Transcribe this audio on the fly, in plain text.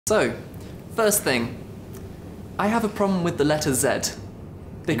So, first thing, I have a problem with the letter Z.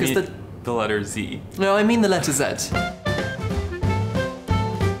 Because you mean the letter Z. No, I mean the letter Z.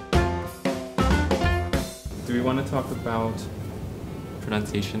 Do we want to talk about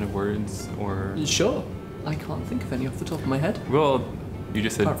pronunciation of words or... Sure. I can't think of any off the top of my head. Well, you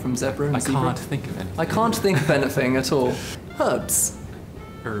just said... Apart from zebra and I zebra. can't think of anything. I can't think of anything at all. Herbs.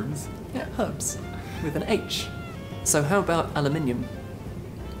 Herbs? Yeah, herbs. With an H. So how about aluminium?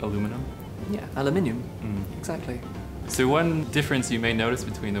 Aluminum? Yeah, aluminium. Mm. Exactly. So one difference you may notice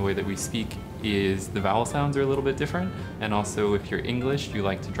between the way that we speak is the vowel sounds are a little bit different, and also if you're English, you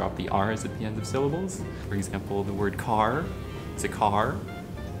like to drop the R's at the end of syllables. For example, the word car, it's a car.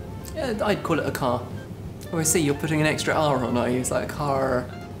 Yeah, I'd call it a car. Oh, I see, you're putting an extra R on, are you? It's like car...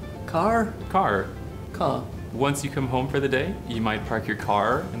 Car? Car. Car. Once you come home for the day, you might park your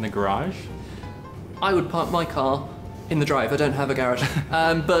car in the garage. I would park my car in the drive. I don't have a garage.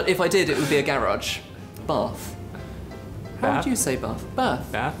 But if I did, it would be a garage. Bath. How Bath? would you say Bath? Bath.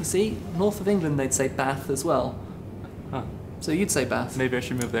 Bath? You see, north of England they'd say Bath as well. Huh. So you'd say Bath. Maybe I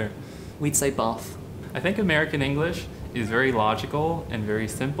should move there. We'd say Bath. I think American English is very logical and very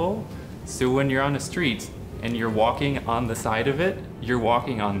simple. So when you're on a street and you're walking on the side of it, you're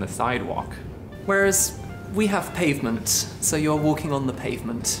walking on the sidewalk. Whereas we have pavement, so you're walking on the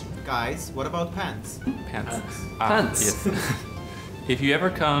pavement. Guys, what about pants? Pants. Pants. Yes. If you ever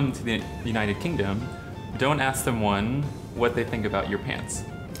come to the United Kingdom, don't ask someone what they think about your pants.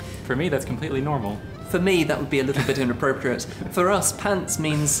 For me, that's completely normal. For me, that would be a little bit inappropriate. For us, pants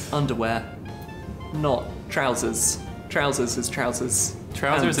means underwear, not trousers. Trousers is trousers.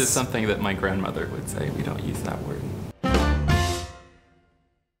 Trousers Pants. is something that my grandmother would say. We don't use that word.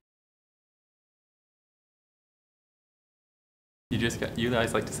 You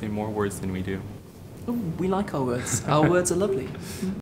guys like to say more words than we do. Ooh, we like our words. Our words are lovely.